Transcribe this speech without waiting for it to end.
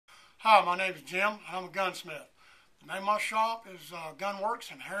Hi, my name is Jim, and I'm a gunsmith. The name of my shop is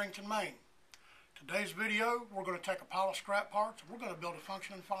Gunworks in Harrington, Maine. Today's video, we're going to take a pile of scrap parts and we're going to build a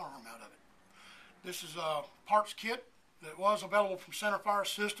functioning firearm out of it. This is a parts kit that was available from Centerfire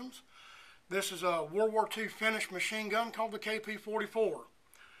Systems. This is a World War II finished machine gun called the KP-44.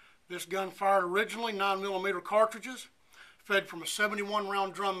 This gun fired originally 9mm cartridges, fed from a 71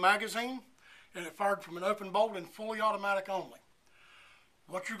 round drum magazine, and it fired from an open bolt and fully automatic only.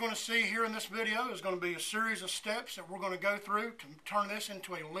 What you're going to see here in this video is going to be a series of steps that we're going to go through to turn this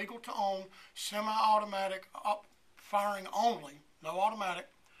into a legal to own semi-automatic firing only, no automatic.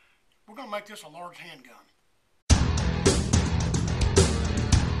 We're going to make this a large handgun.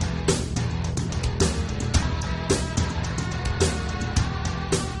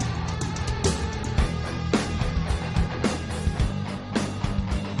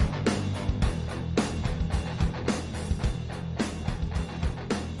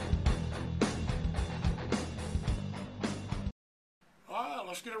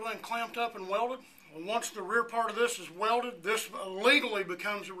 Let's get everything clamped up and welded. And once the rear part of this is welded, this legally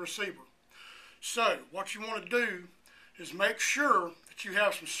becomes a receiver. So what you want to do is make sure that you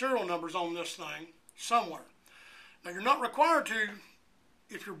have some serial numbers on this thing somewhere. Now you're not required to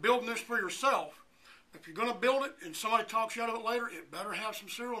if you're building this for yourself. If you're going to build it and somebody talks you out of it later, it better have some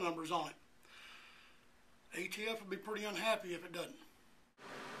serial numbers on it. ATF would be pretty unhappy if it doesn't.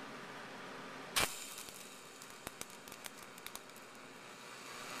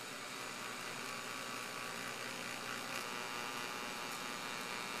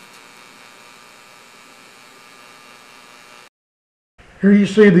 Here you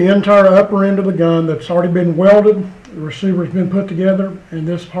see the entire upper end of the gun that's already been welded, the receiver's been put together, and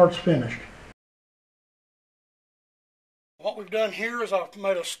this part's finished. What we've done here is I've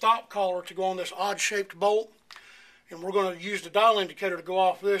made a stop collar to go on this odd-shaped bolt, and we're going to use the dial indicator to go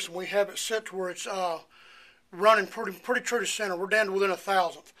off this, and we have it set to where it's running pretty true to center. We're down to within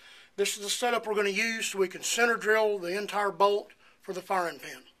 1/1000th. This is the setup we're going to use so we can center drill the entire bolt for the firing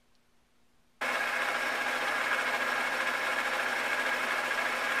pin.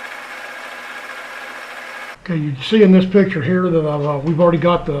 Okay, you can see in this picture here that we've already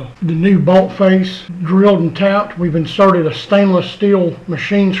got the new bolt face drilled and tapped. We've inserted a stainless steel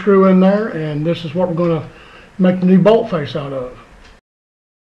machine screw in there, and this is what we're going to make the new bolt face out of.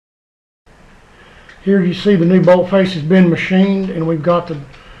 Here you see the new bolt face has been machined, and we've got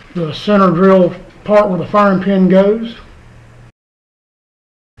the center drill part where the firing pin goes.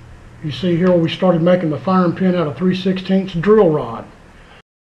 You see here where we started making the firing pin out of 3/16 drill rod.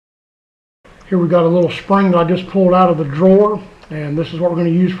 Here we've got a little spring that I just pulled out of the drawer, and this is what we're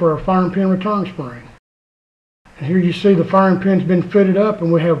going to use for our firing pin return spring. And here you see the firing pin's been fitted up,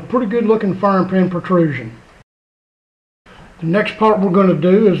 and we have pretty good looking firing pin protrusion. The next part we're going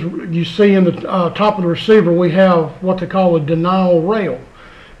to do is, you see in the top of the receiver we have what they call a denial rail.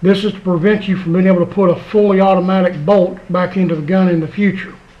 This is to prevent you from being able to put a fully automatic bolt back into the gun in the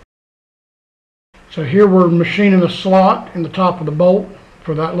future. So here we're machining a slot in the top of the bolt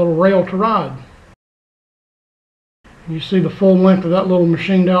for that little rail to ride. You see the full length of that little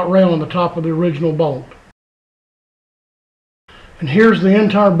machined out rail on the top of the original bolt. And here's the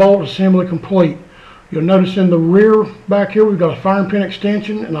entire bolt assembly complete. You'll notice in the rear back here we've got a firing pin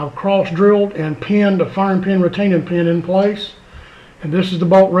extension, and I've cross drilled and pinned a firing pin retaining pin in place. And this is the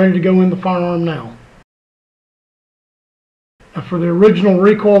bolt ready to go in the firearm now. Now for the original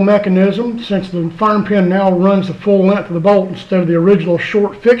recoil mechanism, since the firing pin now runs the full length of the bolt instead of the original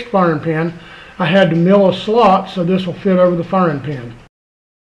short fixed firing pin, I had to mill a slot so this will fit over the firing pin.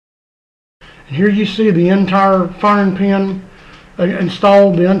 And here you see the entire firing pin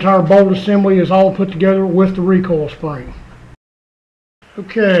installed. The entire bolt assembly is all put together with the recoil spring.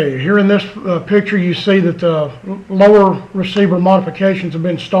 Okay, here in this picture you see that the lower receiver modifications have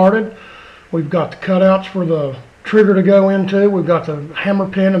been started. We've got the cutouts for the trigger to go into. We've got the hammer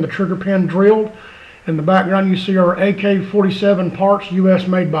pin and the trigger pin drilled. In the background you see our AK-47 parts, US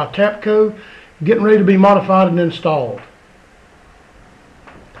made by TAPCO, getting ready to be modified and installed.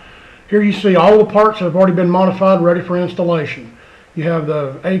 Here you see all the parts that have already been modified, ready for installation. You have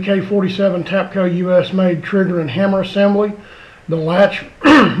the AK-47 TAPCO US made trigger and hammer assembly. The latch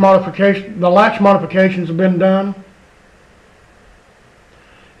modifications have been done.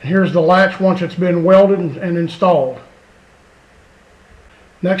 Here's the latch once it's been welded and installed.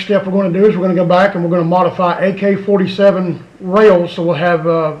 Next step we're going to do is we're going to go back and we're going to modify AK-47 rails, so we'll have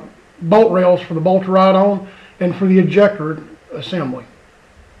bolt rails for the bolt to ride on and for the ejector assembly.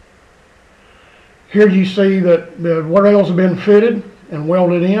 Here you see that the rails have been fitted and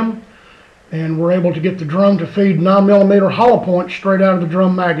welded in. And we're able to get the drum to feed 9mm hollow points straight out of the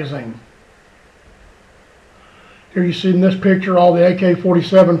drum magazine. Here you see in this picture all the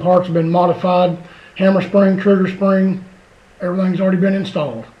AK-47 parts have been modified. Hammer spring, trigger spring, everything's already been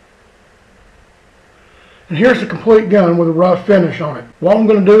installed. And here's the complete gun with a rough finish on it. What I'm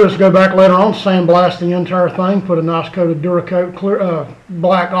going to do is go back later on, sandblast the entire thing, put a nice coat of Duracoat clear,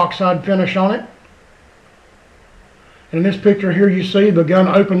 black oxide finish on it. And in this picture here you see the gun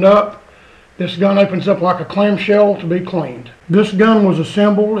opened up. This gun opens up like a clamshell to be cleaned. This gun was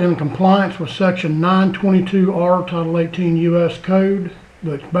assembled in compliance with Section 922R Title 18 U.S. Code,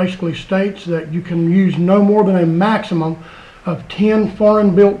 that basically states that you can use no more than a maximum of 10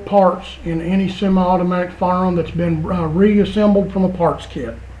 foreign-built parts in any semi-automatic firearm that's been reassembled from a parts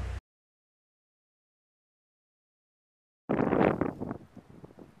kit.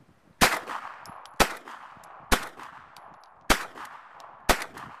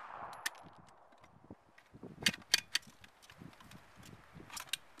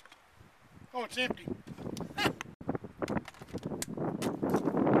 Oh, it's empty.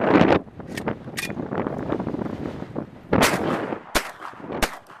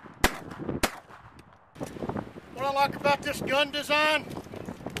 What I like about this gun design,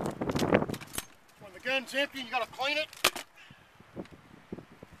 when the gun's empty, you gotta clean it.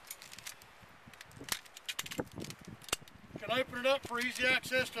 You can open it up for easy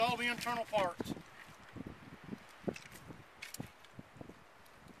access to all the internal parts.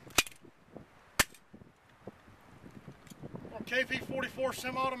 KP-44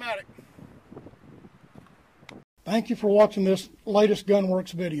 semi-automatic. Thank you for watching this latest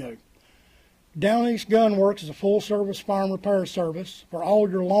Gunworks video. Down East Gunworks is a full-service firearm repair service for all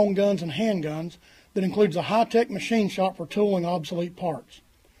your long guns and handguns that includes a high-tech machine shop for tooling obsolete parts.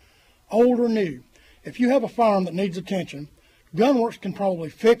 Old or new, if you have a firearm that needs attention, Gunworks can probably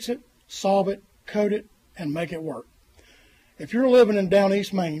fix it, solve it, coat it, and make it work. If you're living in Down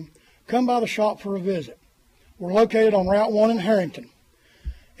East Maine, come by the shop for a visit. We're located on Route 1 in Harrington.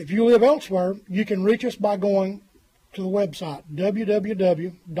 If you live elsewhere, you can reach us by going to the website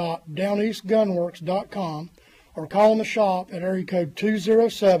www.downeastgunworks.com or call in the shop at area code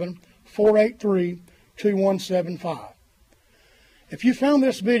 207-483-2175. If you found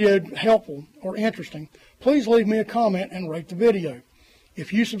this video helpful or interesting, please leave me a comment and rate the video.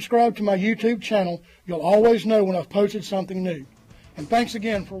 If you subscribe to my YouTube channel, you'll always know when I've posted something new. And thanks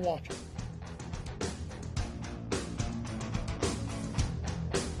again for watching.